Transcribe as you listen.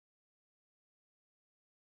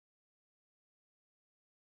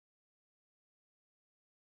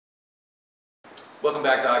Welcome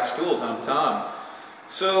back to Ox Tools. I'm Tom.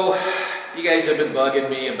 So you guys have been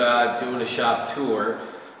bugging me about doing a shop tour,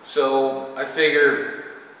 so I figure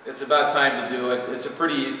it's about time to do it. It's a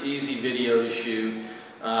pretty easy video to shoot.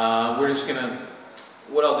 What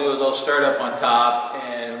I'll do is I'll start up on top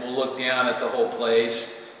and we'll look down at the whole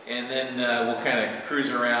place, and then we'll kind of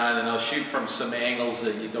cruise around and I'll shoot from some angles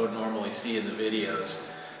that you don't normally see in the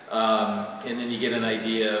videos. And then you get an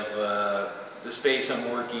idea of the space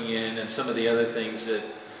I'm working in and some of the other things that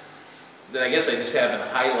I guess I just haven't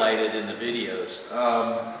highlighted in the videos.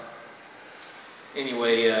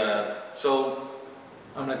 So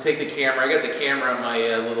I'm going to take the camera. I got the camera on my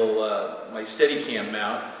my Steadicam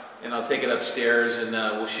mount, and I'll take it upstairs and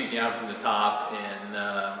we'll shoot down from the top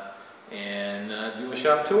and do a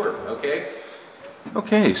shop tour. Okay.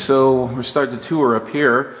 Okay. So we'll start the tour up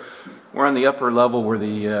here. We're on the upper level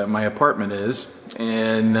where my apartment is,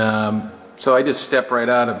 and so I just step right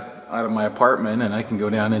out of my apartment, and I can go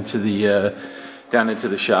down into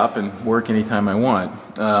the shop and work anytime I want.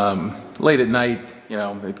 Late at night, you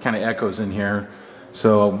know, it kind of echoes in here,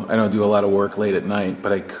 so I don't do a lot of work late at night,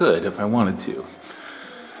 but I could if I wanted to.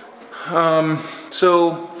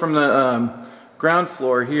 So from the ground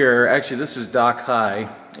floor here, actually this is dock high,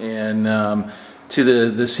 and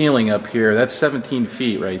to the ceiling up here, that's 17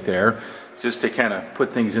 feet right there, just to kind of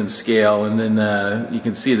put things in scale. And then you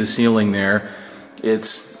can see the ceiling there.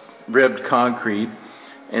 It's ribbed concrete,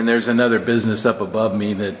 and there's another business up above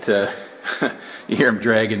me that you hear them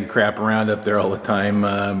dragging crap around up there all the time.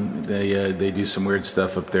 They do some weird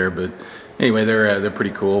stuff up there, but anyway, they're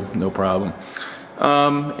pretty cool, no problem.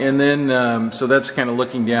 And then so that's kind of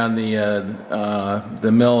looking down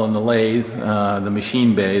the mill and the lathe, the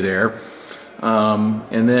machine bay there.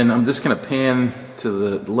 And then I'm just going to pan to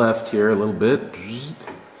the left here a little bit.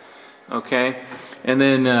 Okay. And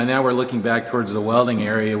then now we're looking back towards the welding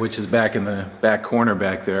area, which is back in the back corner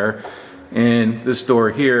back there. And this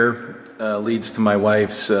door here leads to my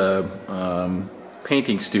wife's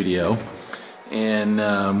painting studio,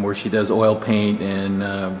 and where she does oil paint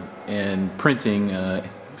and printing.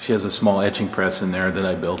 She has a small etching press in there that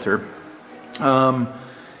I built her.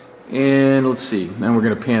 And let's see, now we're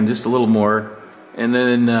going to pan just a little more, and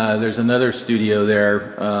then there's another studio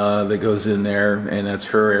there that goes in there, and that's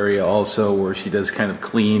her area also, where she does kind of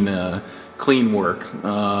clean work,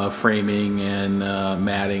 framing and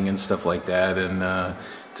matting and stuff like that, and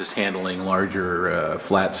just handling larger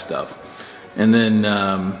flat stuff. And then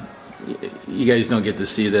you guys don't get to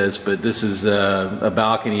see this, but this is a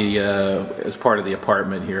balcony as part of the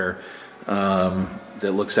apartment here.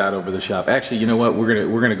 That looks out over the shop. Actually, you know what?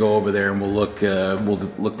 We're gonna go over there and we'll look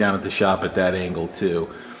down at the shop at that angle too.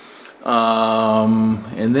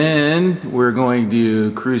 And then we're going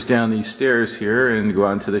to cruise down these stairs here and go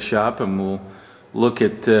out into the shop, and we'll look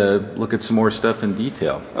at some more stuff in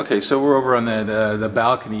detail. Okay, so we're over on that the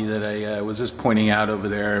balcony that I was just pointing out over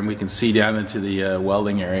there, and we can see down into the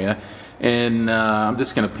welding area. And I'm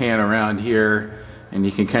just gonna pan around here, and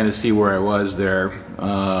you can kind of see where I was there.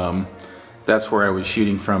 That's where I was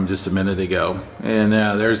shooting from just a minute ago. And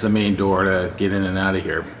there's the main door to get in and out of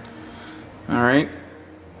here. Alright.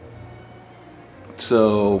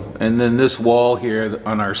 So, and then this wall here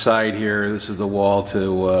on our side here, this is the wall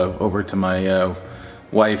to over to my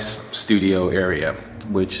wife's studio area,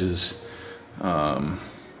 which is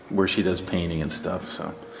where she does painting and stuff.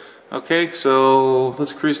 So, okay, so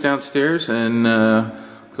let's cruise downstairs and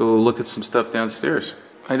go look at some stuff downstairs.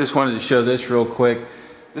 I just wanted to show this real quick.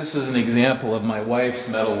 This is an example of my wife's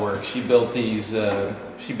metalwork. She built these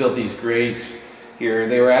grates here.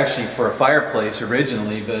 They were actually for a fireplace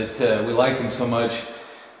originally, but we liked them so much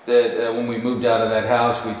that when we moved out of that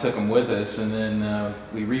house, we took them with us, and then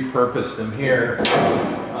we repurposed them here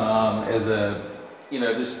as a, you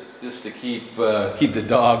know, just to keep the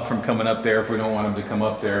dog from coming up there if we don't want him to come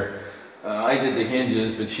up there. I did the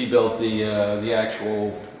hinges, but she built the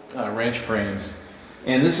actual wrench frames.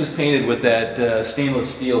 And this is painted with that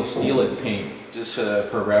stainless steel Steel-It paint, just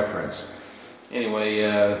for reference. Anyway,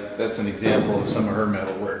 that's an example of some of her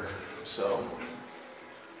metal work. So,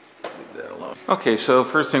 leave that alone. Okay, so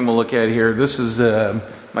first thing we'll look at here, this is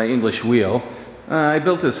my English wheel. I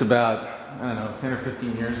built this about, I don't know, 10 or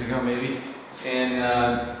 15 years ago maybe.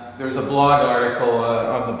 And there's a blog article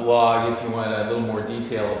on the blog. If you want a little more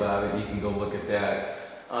detail about it, you can go look at that.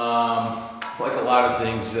 Like a lot of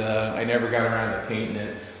things, I never got around to painting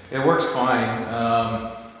it. It works fine.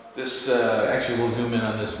 Actually, we'll zoom in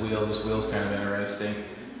on this wheel. This wheel's kind of interesting.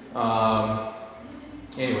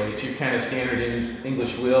 Anyway, it's your kind of standard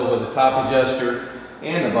English wheel with a top adjuster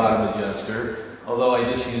and a bottom adjuster, although I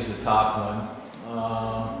just use the top one.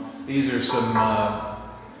 These are some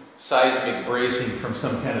seismic bracing from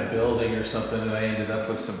some kind of building or something, and I ended up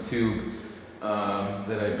with some tube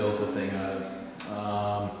that I built the thing out of.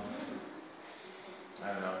 I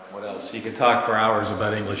don't know what else. You could talk for hours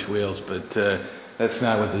about English wheels, but that's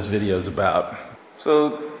not what this video is about.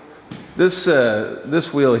 So this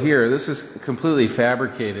wheel here, this is completely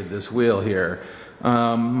fabricated, this wheel here.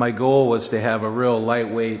 My goal was to have a real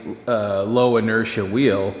lightweight, low inertia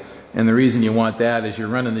wheel, and the reason you want that is you're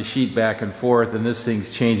running the sheet back and forth and this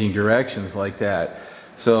thing's changing directions like that.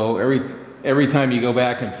 So every time you go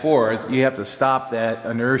back and forth, you have to stop that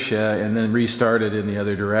inertia and then restart it in the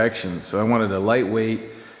other direction. So I wanted a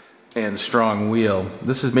lightweight and strong wheel.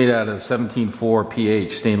 This is made out of 17.4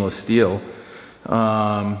 pH stainless steel.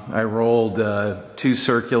 I rolled 2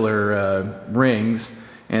 circular rings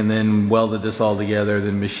and then welded this all together,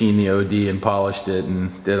 then machined the OD and polished it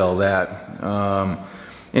and did all that.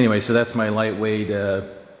 Anyway, so that's my lightweight,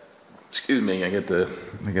 excuse me, I get the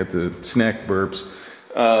snack burps.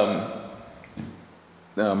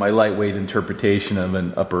 My lightweight interpretation of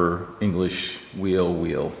an upper English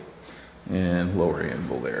wheel and lower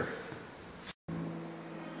anvil there.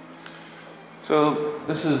 So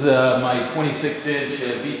this is my 26-inch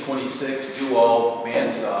V26 dual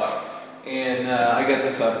bandsaw, and I got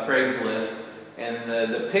this off Craigslist. And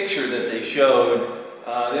the picture that they showed,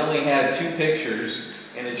 they only had 2 pictures,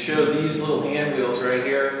 and it showed these little hand wheels right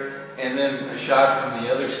here, and then a shot from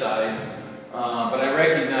the other side. But I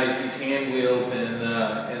recognize these hand wheels in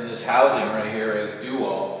this housing right here as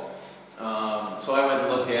dual. So I went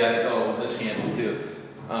and looked at it. Oh, this handle too.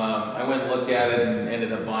 I went and looked at it and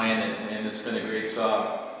ended up buying it, and it's been a great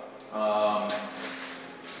saw.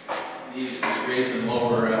 These just raise and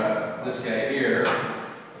lower this guy here,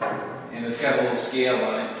 and it's got a little scale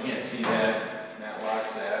on it. You can't see that. That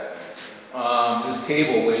locks that. This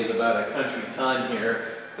table weighs about a country ton here.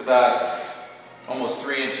 It's about almost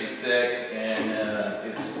 3 inches thick, and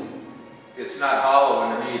it's not hollow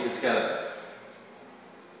underneath. It's got a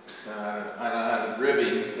I don't know,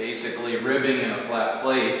 ribbing, basically ribbing and a flat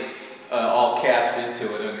plate, all cast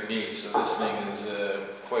into it underneath. So this thing is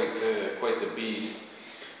quite the beast.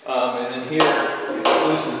 And then here, if I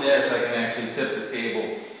loosen this, I can actually tip the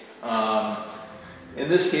table. And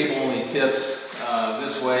this table only tips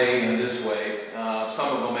this way and this way.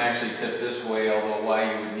 Some of them actually tip this way, although why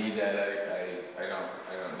you would need that, I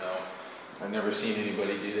don't know. I've never seen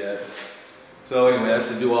anybody do that. So anyway, that's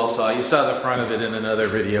the dual saw. You saw the front of it in another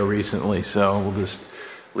video recently, so we'll just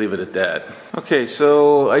leave it at that. Okay,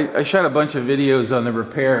 so I shot a bunch of videos on the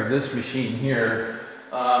repair of this machine here.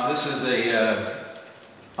 This is a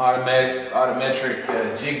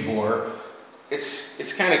autometric jig bore.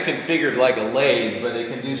 It's kind of configured like a lathe, but it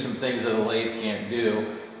can do some things that a lathe can't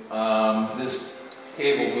do. This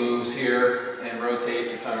table moves here and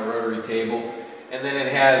rotates. It's on a rotary table, and then it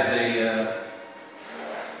has a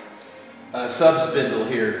sub spindle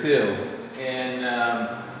here too. And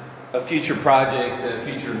a future project, a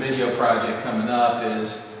future video project coming up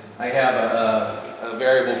is I have a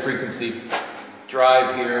variable frequency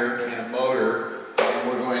drive here and a motor, and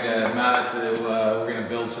we're going to mount it to, we're going to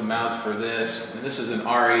build some mounts for this. And this is an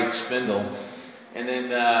R8 spindle. And then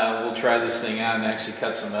we'll try this thing out and actually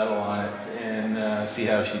cut some metal on it and see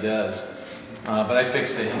how she does. But I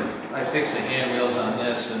fixed the hand wheels on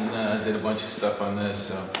this and did a bunch of stuff on this.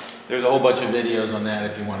 So there's a whole bunch of videos on that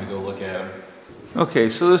if you want to go look at them. Okay,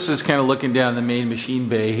 so this is kind of looking down the main machine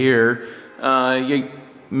bay here.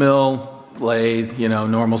 Mill, lathe, you know,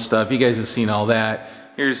 normal stuff. You guys have seen all that.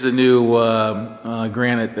 Here's the new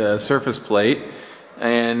granite surface plate.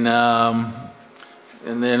 And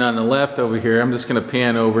then on the left over here, I'm just going to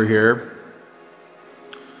pan over here.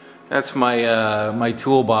 That's my my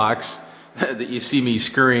toolbox that you see me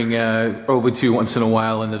scurrying over to once in a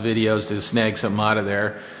while in the videos to snag something out of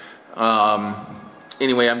there.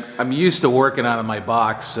 Anyway, I'm used to working out of my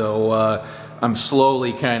box, so I'm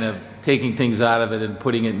slowly kind of taking things out of it and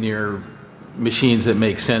putting it near machines that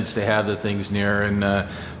make sense to have the things near. And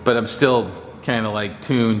but I'm still kind of like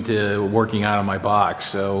tuned to working out of my box.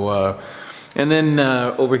 So. And then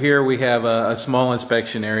over here we have a small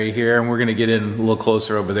inspection area here, and we're going to get in a little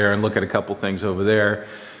closer over there and look at a couple things over there.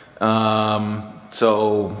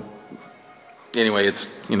 So anyway,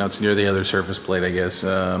 it's near the other surface plate, I guess.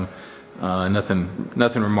 Nothing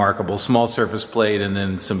remarkable. Small surface plate, and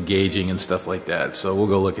then some gauging and stuff like that. So we'll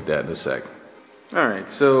go look at that in a sec. All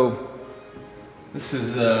right, so this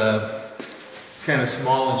is kind of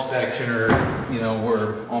small inspection, or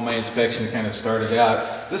where all my inspection kind of started out.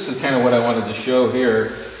 This is kind of what I wanted to show here.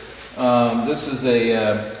 This is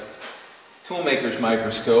a toolmaker's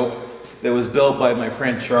microscope that was built by my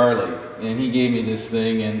friend Charlie, and he gave me this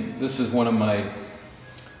thing, and this is one of my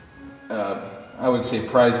I would say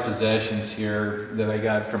prized possessions here that I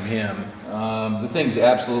got from him. The thing's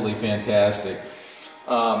absolutely fantastic.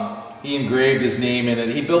 He engraved his name in it.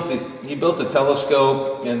 He built the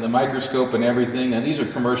telescope and the microscope and everything. And these are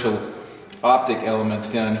commercial optic elements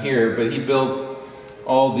down here, but he built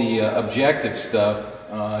all the objective stuff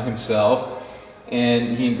himself,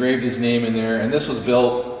 and he engraved his name in there. And this was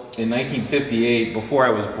built in 1958, before I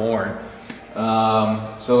was born.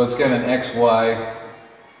 So it's got an XY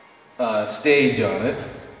stage on it,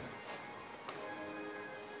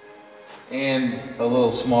 and a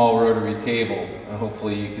little small rotary table.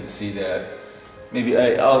 Hopefully you can see that. Maybe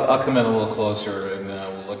I'll come in a little closer and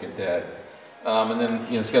we'll look at that. And then,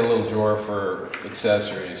 you know, it's got a little drawer for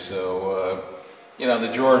accessories. So you know, the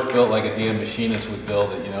drawer's built like a damn machinist would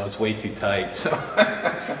build it. You know, it's way too tight. So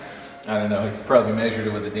I don't know. He probably measured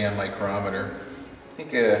it with a damn micrometer. I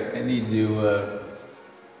think I need to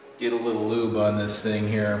get a little lube on this thing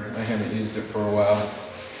here. I haven't used it for a while.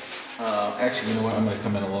 Actually, you know what? I'm going to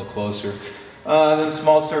come in a little closer. Then a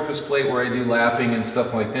small surface plate where I do lapping and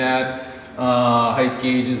stuff like that. Height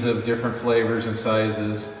gauges of different flavors and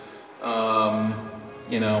sizes.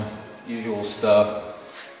 You know, usual stuff.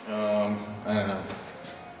 I don't know.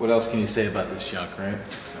 What else can you say about this junk, right?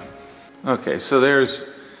 So. Okay, so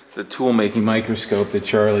there's the tool making microscope that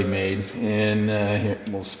Charlie made, and here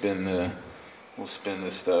we'll spin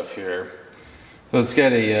this stuff here. So it's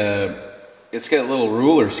got little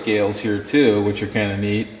ruler scales here too, which are kind of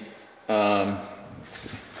neat. Let's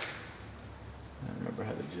see. I don't remember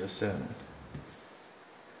how to adjust that one.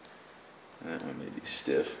 That one may be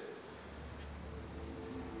stiff.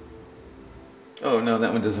 Oh no,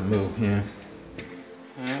 that one doesn't move. Yeah.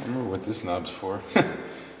 I don't remember what this knob's for. Good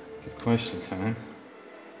question time.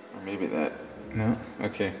 Or maybe that. No?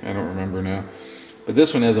 Okay, I don't remember now. But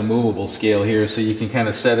this one has a movable scale here, so you can kind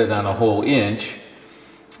of set it on a whole inch,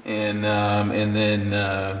 and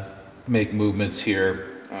then make movements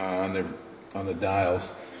here on the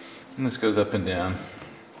dials. And this goes up and down.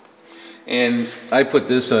 And I put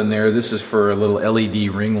this on there. This is for a little LED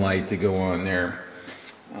ring light to go on there.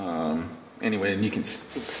 Anyway, and you can,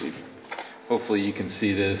 let's see. Hopefully you can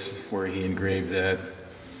see this where he engraved that.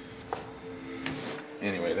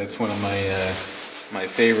 Anyway, that's one of my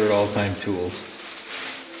favorite all-time tools.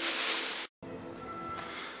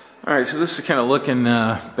 All right, so this is kind of looking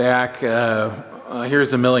back. Here's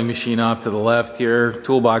the milling machine off to the left here.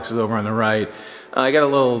 Toolbox is over on the right. I got a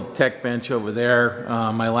little tech bench over there.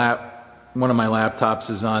 One of my laptops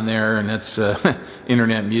is on there, and that's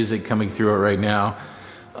internet music coming through it right now.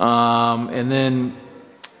 And then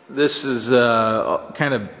this is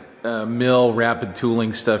kind of mill rapid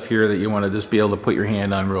tooling stuff here that you want to just be able to put your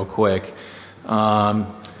hand on real quick. I'm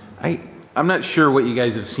not sure what you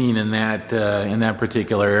guys have seen in that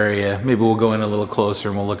particular area. Maybe we'll go in a little closer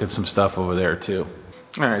and we'll look at some stuff over there too.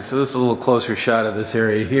 All right, so this is a little closer shot of this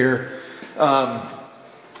area here.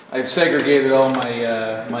 I've segregated all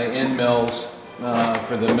my end mills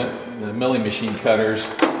for the milling machine cutters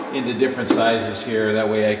into different sizes here. That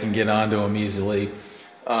way I can get onto them easily.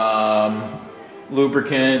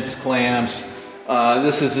 Lubricants, clamps.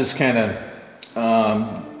 This is just kind of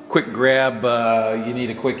quick grab. You need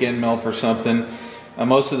a quick end mill for something.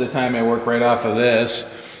 Most of the time I work right off of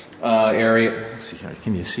this area. Let's see here.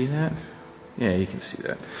 Can you see that? Yeah, you can see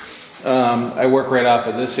that. I work right off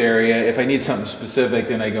of this area. If I need something specific,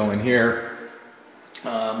 then I go in here.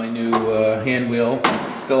 My new hand wheel.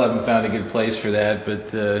 Still haven't found a good place for that,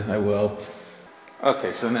 but I will.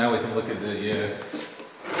 Okay, so now we can look at the.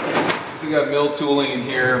 So we got mill tooling in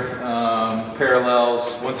here,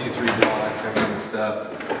 parallels, 1, 2, 3 blocks, that kind of stuff.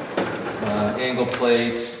 Angle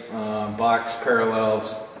plates, box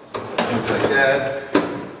parallels, things like that.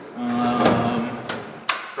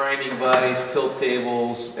 Grinding vise, tilt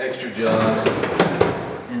tables, extra jaws,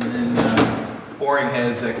 and then boring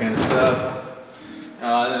heads, that kind of stuff.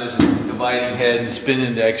 Then there's a dividing head and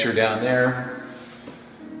spinning dexter down there.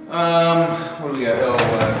 What do we got?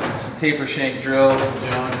 Oh, some taper shank drills, some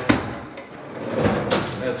junk.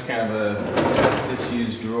 That's kind of a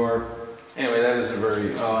disused drawer. Anyway, that is a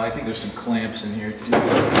very, I think there's some clamps in here too.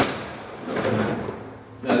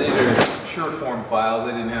 Now these are Sureform files.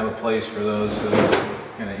 I didn't have a place for those, so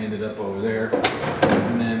kind of ended up over there.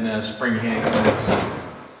 And then spring hand clamps.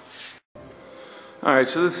 All right,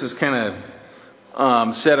 so this is kind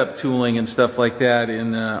of setup tooling and stuff like that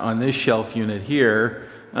on this shelf unit here.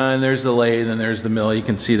 And there's the lathe and there's the mill. You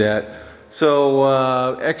can see that.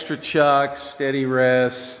 So extra chucks, steady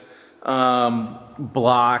rests,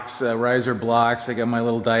 blocks, riser blocks. I got my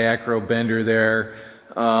little diacro bender there.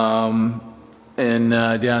 And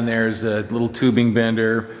down there is a little tubing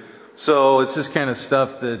bender. So it's this kind of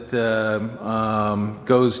stuff that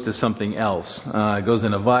goes to something else. It goes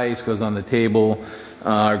in a vise, goes on the table,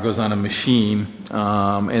 or goes on a machine.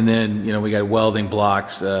 And then, you know, we got welding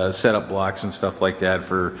blocks, setup blocks and stuff like that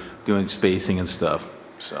for doing spacing and stuff.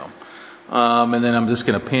 So, and then I'm just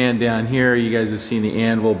going to pan down here. You guys have seen the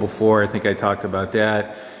anvil before. I think I talked about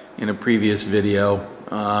that in a previous video.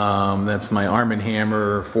 That's my Arm &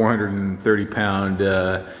 Hammer 430-pound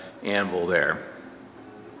anvil there.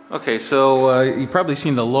 Okay, so you've probably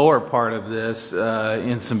seen the lower part of this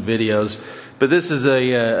in some videos, but this is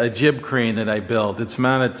a jib crane that I built. It's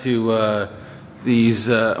mounted to these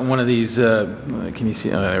one of these. Can you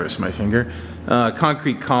see? Oh, there's my finger.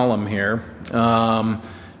 Concrete column here, and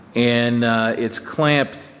it's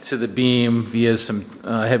clamped to the beam via some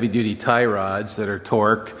heavy-duty tie rods that are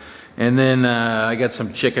torqued. And then I got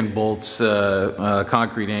some chicken bolts,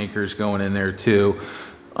 concrete anchors going in there too.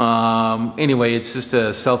 Anyway, it's just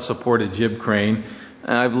a self-supported jib crane.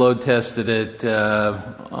 I've load tested it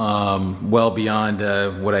well beyond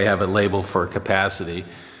what I have it labeled for capacity.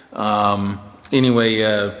 Anyway,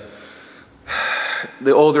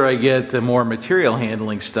 the older I get, the more material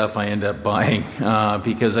handling stuff I end up buying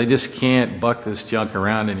because I just can't buck this junk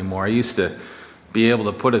around anymore. I used to be able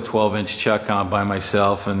to put a 12-inch chuck on by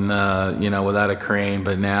myself and, you know, without a crane,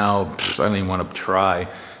 but now I don't even want to try.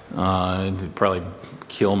 It'd probably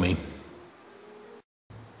kill me.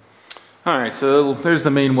 Alright, so there's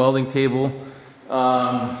the main welding table.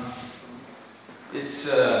 It's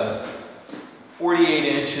 48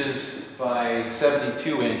 inches by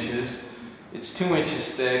 72 inches. It's 2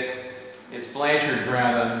 inches thick. It's Blanchard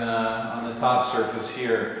ground on the top surface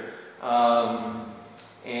here.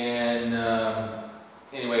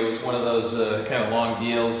 Anyway, it was one of those kind of long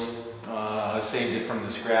deals. I saved it from the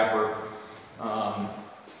scrapper.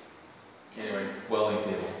 Anyway, welding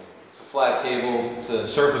table. It's a flat table. It's a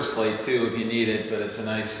surface plate too if you need it, but it's a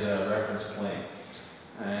nice reference plane.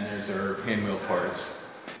 And there's our pinwheel parts.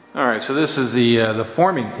 All right, so this is the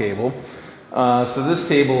forming table. So this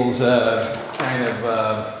table's kind of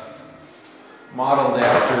modeled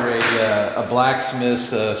after a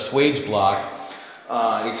blacksmith's swage block,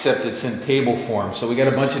 except it's in table form. So we got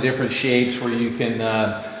a bunch of different shapes where you can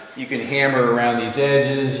hammer around these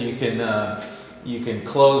edges. You can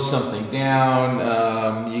close something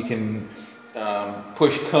down. You can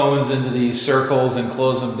push cones into these circles and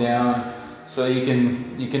close them down. So you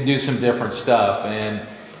can do some different stuff. And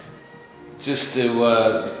just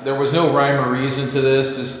to there was no rhyme or reason to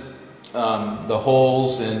this. Just the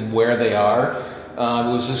holes and where they are.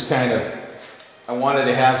 It was just kind of, I wanted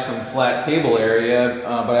to have some flat table area,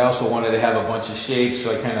 but I also wanted to have a bunch of shapes.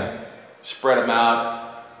 So I kind of spread them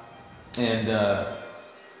out and.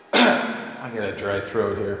 I got a dry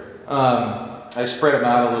throat here. I spread them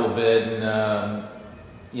out a little bit and,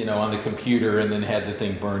 you know, on the computer and then had the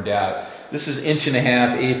thing burned out. This is 1.5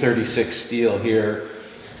 inch A36 steel here.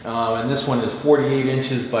 And this one is 48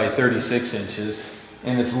 inches by 36 inches.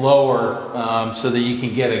 And it's lower so that you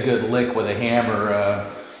can get a good lick with a hammer.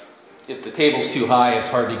 If the table's too high, it's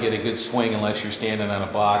hard to get a good swing unless you're standing on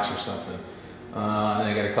a box or something. And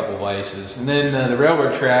I got a couple vices. And then the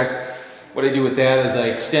railroad track. What I do with that is I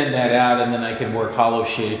extend that out and then I can work hollow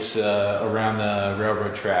shapes around the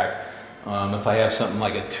railroad track. If I have something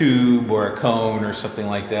like a tube or a cone or something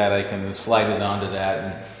like that, I can slide it onto that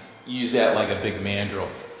and use that like a big mandrel.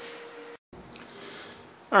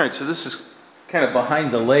 Alright, so this is kind of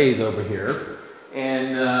behind the lathe over here.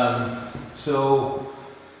 And so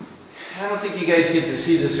I don't think you guys get to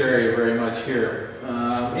see this area very much here.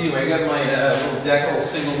 Anyway, I got my little Deckel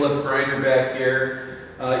single lip grinder back here.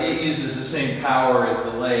 It uses the same power as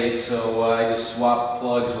the lathe, so I just swap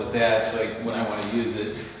plugs with that so when I want to use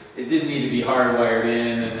it. It didn't need to be hardwired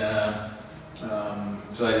in, and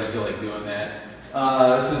so I didn't feel like doing that.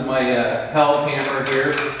 This is my Helve hammer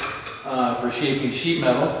here for shaping sheet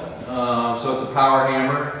metal. So it's a power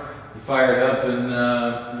hammer. You fire it up, and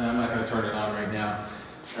I'm not going to turn it on right now.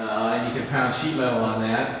 And you can pound sheet metal on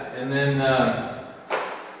that. And then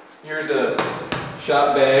here's a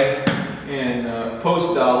shop bag. And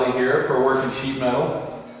post dolly here for working sheet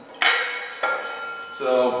metal.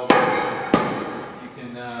 So you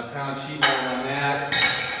can pound sheet metal on that,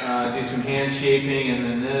 do some hand shaping, and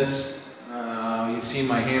then this. You've seen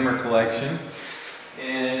my hammer collection.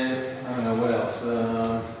 And I don't know what else.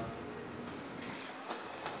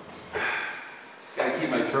 Gotta keep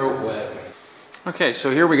my throat wet. Okay,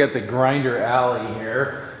 so here we got the grinder alley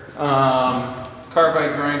here.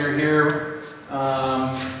 Carbide grinder here.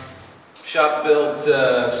 Shop built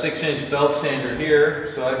 6-inch belt sander here,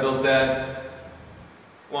 so I built that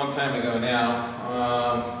long time ago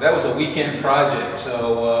now. That was a weekend project,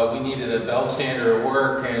 so we needed a belt sander at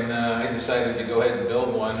work, and I decided to go ahead and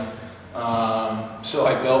build one. So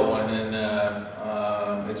I built one,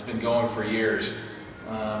 and it's been going for years.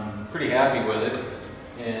 Pretty happy with it.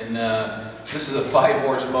 And this is a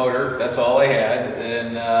 5-horse motor. That's all I had,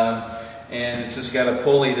 and it's just got a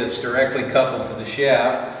pulley that's directly coupled to the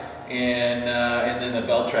shaft, and then a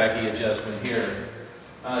belt tracking adjustment here.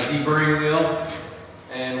 Deburring wheel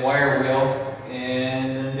and wire wheel,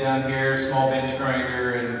 and then down here small bench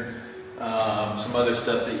grinder and some other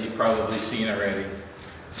stuff that you've probably seen already.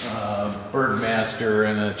 Birdmaster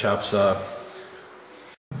and a chop saw.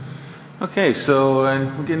 Okay, so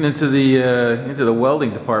we're getting into the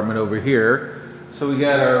welding department over here. So we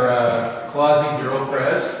got our Clausing drill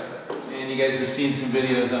press, and you guys have seen some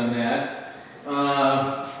videos on that.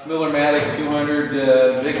 Miller-Matic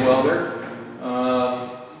 200 big welder.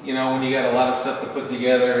 You know, when you got a lot of stuff to put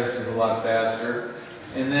together, this is a lot faster.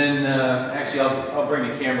 And then, actually, I'll bring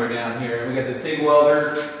the camera down here. We got the TIG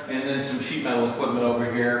welder, and then some sheet metal equipment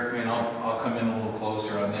over here, and I'll come in a little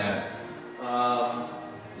closer on that.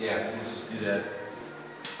 Yeah, let's just do that.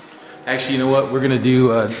 Actually, you know what? We're gonna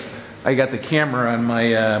do. I got the camera on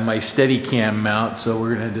my my Steadicam mount, so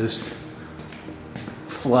we're gonna just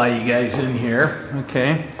fly you guys in here.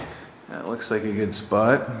 Okay, that looks like a good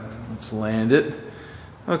spot. Let's land it.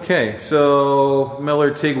 Okay, so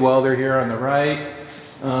Miller TIG welder here on the right.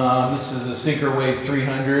 This is a Synchro-Wave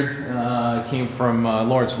 300. Came from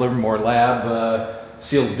Lawrence Livermore Lab,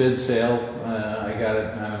 sealed bid sale. I got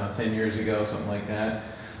it, I don't know, 10 years ago, something like that.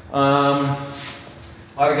 A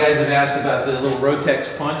lot of guys have asked about the little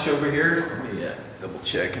Rotex punch over here. Let me double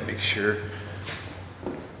check and make sure.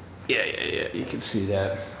 Yeah, you can see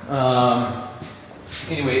that.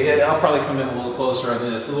 Anyway, I'll probably come in a little closer on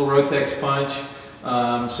this. A little Rotex punch,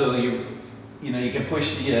 so you can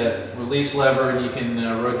push the release lever and you can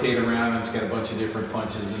rotate around, and it's got a bunch of different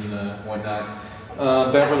punches and whatnot.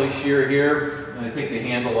 Beverly shear here. I take the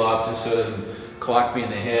handle off just so it doesn't clock me in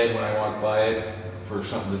the head when I walk by it for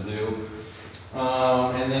something to do.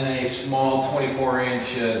 And then a small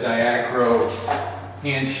 24-inch Diacro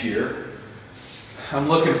hand shear. I'm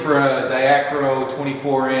looking for a Diacro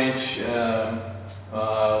 24-inch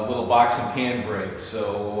little box and pan brake,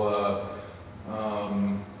 so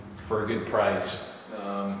for a good price.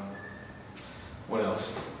 What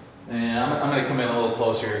else? And I'm going to come in a little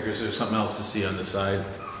closer here because there's something else to see on the side.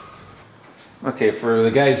 Okay, for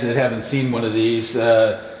the guys that haven't seen one of these,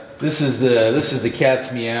 this is the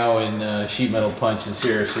cat's meow and sheet metal punches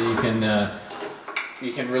here. So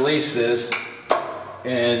you can release this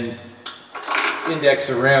and index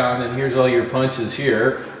around, and here's all your punches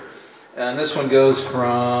here. And this one goes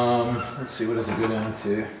from, let's see, what does it go down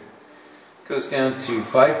to? It goes down to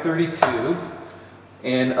 532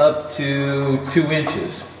 and up to 2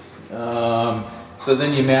 inches. So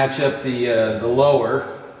then you match up the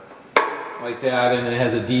lower like that, and it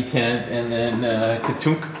has a detent, and then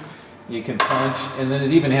katunk, you can punch, and then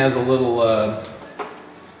it even has a little,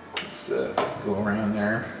 let's go around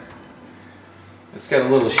there. It's got a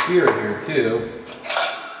little shear here too.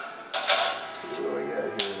 Let's see what I got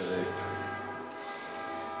here today.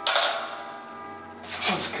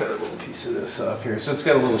 Let's cut a little piece of this off here. So it's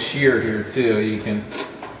got a little shear here too. You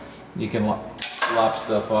can lop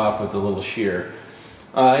stuff off with the little shear.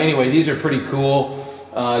 Anyway, these are pretty cool.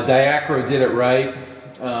 Diacro did it right,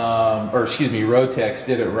 or excuse me, Rotex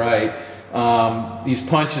did it right. These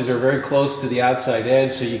punches are very close to the outside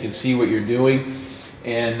edge, so you can see what you're doing.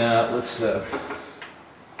 And let's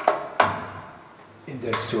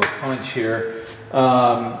index to a punch here.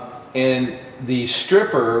 And these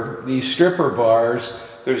stripper bars,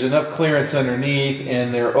 there's enough clearance underneath,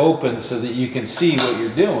 and they're open so that you can see what you're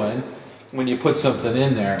doing when you put something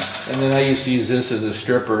in there. And then I used to use this as a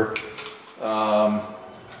stripper.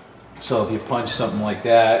 So if you punch something like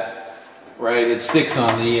that, right, it sticks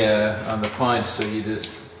on the punch, so you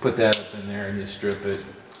just put that up in there and you strip it,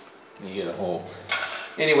 and you get a hole.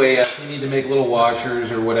 Anyway, if you need to make little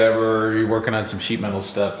washers or whatever, or you're working on some sheet metal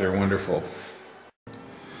stuff, they're wonderful.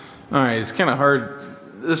 Alright, it's kind of hard.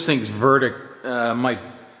 This thing's vertical. My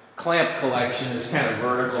clamp collection is kind of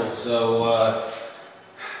vertical, so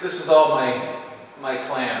this is all my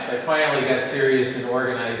clamps. I finally got serious and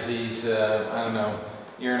organized these, I don't know,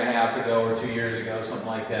 a year and a half ago or 2 years ago, something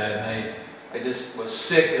like that. And I just was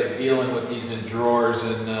sick of dealing with these in drawers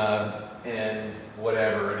and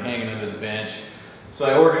whatever, and hanging under the bench. So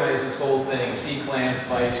I organized this whole thing: C-clamps,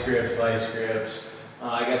 vice grips.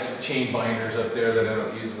 I got some chain binders up there that I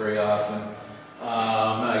don't use very often.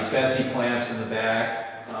 Like Bessie clamps in the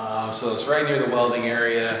back. So it's right near the welding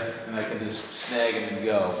area, and I can just snag them and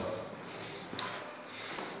go.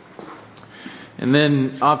 And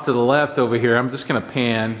then off to the left over here, I'm just going to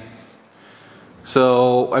pan.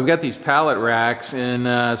 So I've got these pallet racks,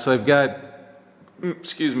 and so I've got,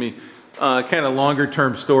 excuse me, kind of longer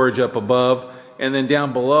term storage up above, and then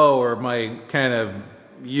down below are my kind of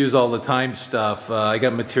use all the time stuff. I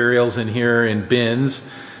got materials in here in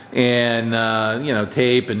bins, and you know,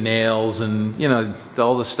 tape and nails, and you know,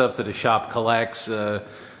 all the stuff that a shop collects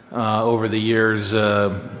over the years. You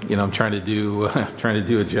know, I'm trying to do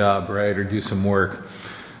a job, right, or do some work.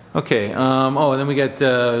 Okay. Oh, and then we got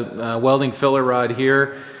welding filler rod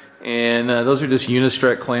here, and those are just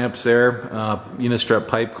Unistrut clamps there, Unistrut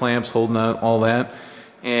pipe clamps holding out all that.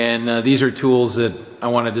 And these are tools that I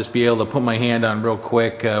want to just be able to put my hand on real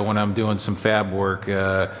quick when I'm doing some fab work,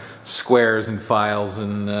 squares and files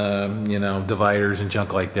and you know, dividers and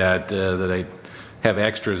junk like that that I have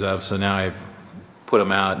extras of. So now I've put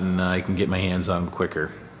them out and I can get my hands on them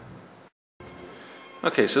quicker.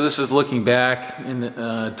 Okay, so this is looking back in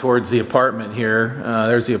towards the apartment here.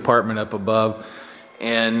 There's the apartment up above,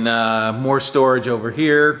 and more storage over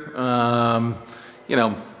here. You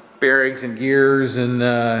know, bearings and gears and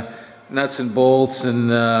nuts and bolts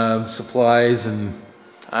and supplies, and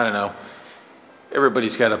I don't know.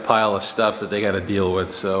 Everybody's got a pile of stuff that they got to deal with.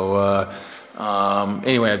 So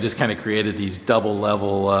anyway, I've just kind of created these double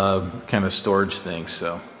level kind of storage things.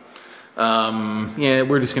 So yeah,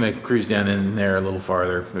 we're just going to cruise down in there a little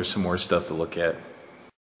farther. There's some more stuff to look at.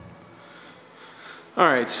 All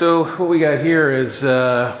right, so what we got here is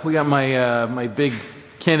we got my my big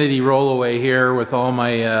Kennedy rollaway here with all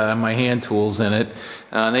my my hand tools in it.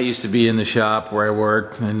 That used to be in the shop where I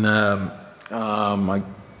worked, and I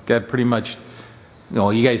got pretty much, you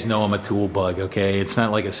know, you guys know I'm a tool bug, okay? It's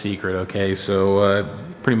not like a secret, okay? So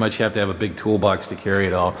pretty much you have to have a big toolbox to carry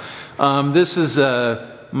it all. This is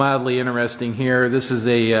mildly interesting here. This is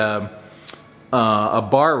a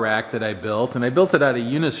bar rack that I built, and I built it out of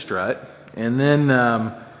Unistrut, and then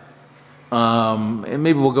and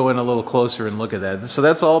maybe we'll go in a little closer and look at that. So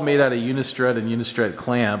that's all made out of Unistrut and Unistrut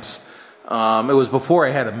clamps. It was before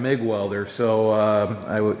I had a MIG welder, so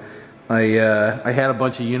I had a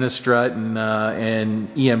bunch of Unistrut and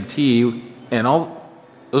EMT, and all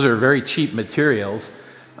those are very cheap materials.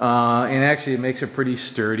 And actually, it makes a pretty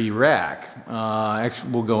sturdy rack.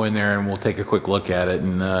 Actually, we'll go in there and we'll take a quick look at it,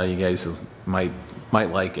 and you guys might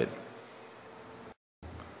like it.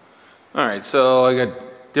 All right, so I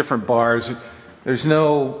got different bars. There's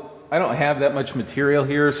no, I don't have that much material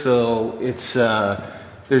here, so it's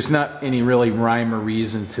there's not any really rhyme or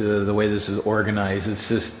reason to the way this is organized. It's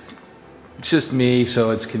just me,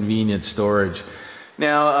 so it's convenient storage.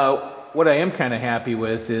 Now, what I am kind of happy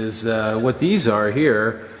with is what these are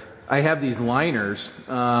here. I have these liners.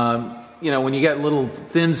 You know, when you got little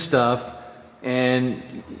thin stuff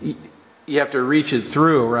and you have to reach it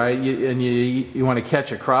through, right? And you want to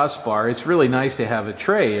catch a crossbar. It's really nice to have a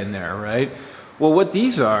tray in there, right? Well, what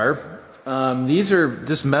these are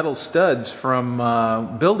just metal studs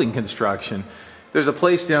from building construction. There's a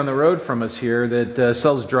place down the road from us here that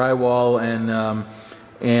sells drywall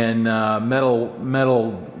and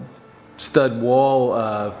metal stud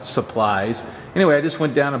wall supplies. Anyway, I just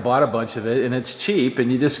went down and bought a bunch of it, and it's cheap, and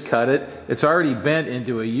you just cut it. It's already bent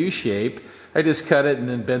into a U shape. I just cut it and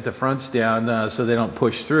then bent the fronts down so they don't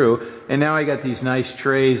push through. And now I got these nice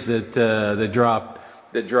trays that drop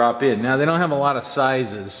in. Now they don't have a lot of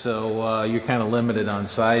sizes, so you're kind of limited on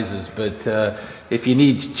sizes. But if you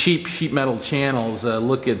need cheap sheet metal channels,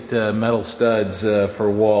 look at metal studs for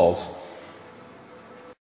walls.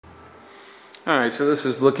 All right, so this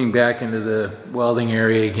is looking back into the welding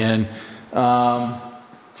area again.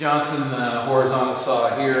 Johnson horizontal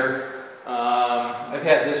saw here. I've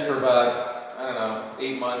had this for about, I don't know,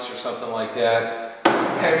 8 months or something like that.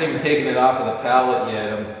 I haven't even taken it off of the pallet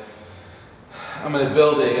yet. I'm going to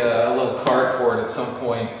build a little cart for it at some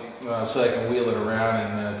point so I can wheel it around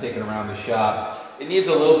and take it around the shop. It needs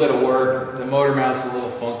a little bit of work. The motor mount's a little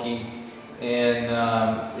funky,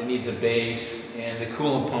 and it needs a base, and the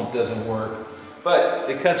coolant pump doesn't work. But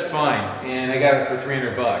it cuts fine, and I got it for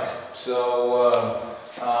 300 bucks. So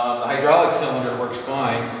the hydraulic cylinder works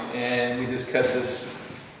fine, and we just cut this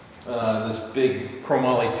this big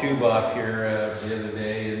chromoly tube off here the other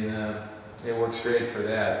day, and it works great for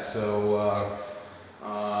that. So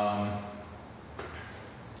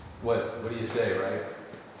what do you say, right?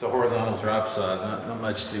 It's a horizontal drop saw, not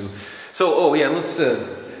much to. So oh yeah, let's.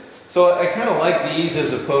 So I kind of like these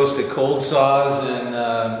as opposed to cold saws and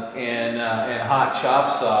hot chop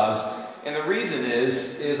saws, and the reason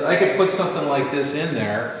is I could put something like this in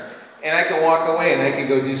there, and I can walk away and I can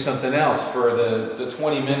go do something else for the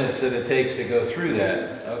 20 minutes that it takes to go through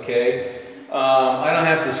that, okay? I don't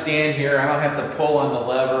have to stand here, I don't have to pull on the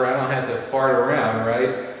lever, I don't have to fart around,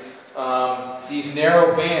 right? These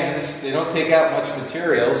narrow bands, they don't take out much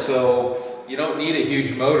material, so you don't need a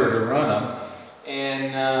huge motor to run them.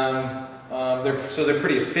 And they're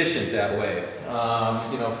pretty efficient that way,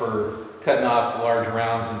 you know, for cutting off large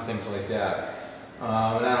rounds and things like that.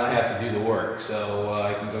 And I don't have to do the work, so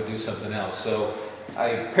I can go do something else. So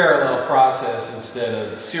I parallel process instead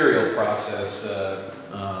of serial process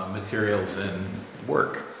materials and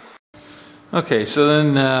work. Okay, so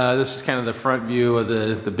then this is kind of the front view of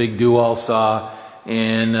the big dual saw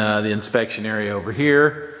and the inspection area over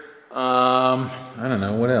here. I don't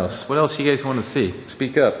know, what else? What else you guys want to see?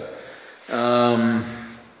 Speak up. I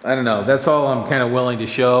don't know, that's all I'm kind of willing to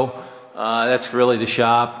show. That's really the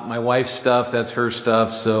shop. My wife's stuff, that's her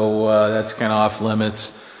stuff, so that's kind of off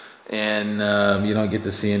limits, and you don't get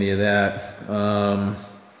to see any of that.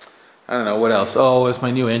 I don't know, what else? Oh, it's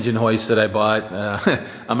my new engine hoist that I bought.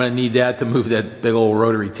 I'm going to need that to move that big old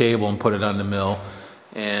rotary table and put it on the mill.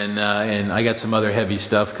 And I got some other heavy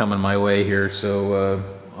stuff coming my way here, so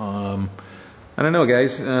I don't know,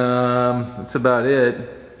 guys. That's about it.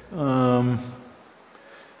 I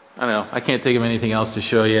don't know. I can't think of anything else to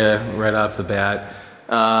show you right off the bat.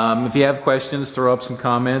 If you have questions, throw up some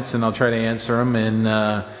comments and I'll try to answer them. And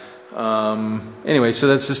anyway, so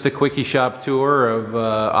that's just a quickie shop tour of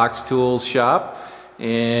Ox Tools shop.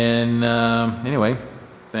 And anyway,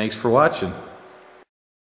 thanks for watching.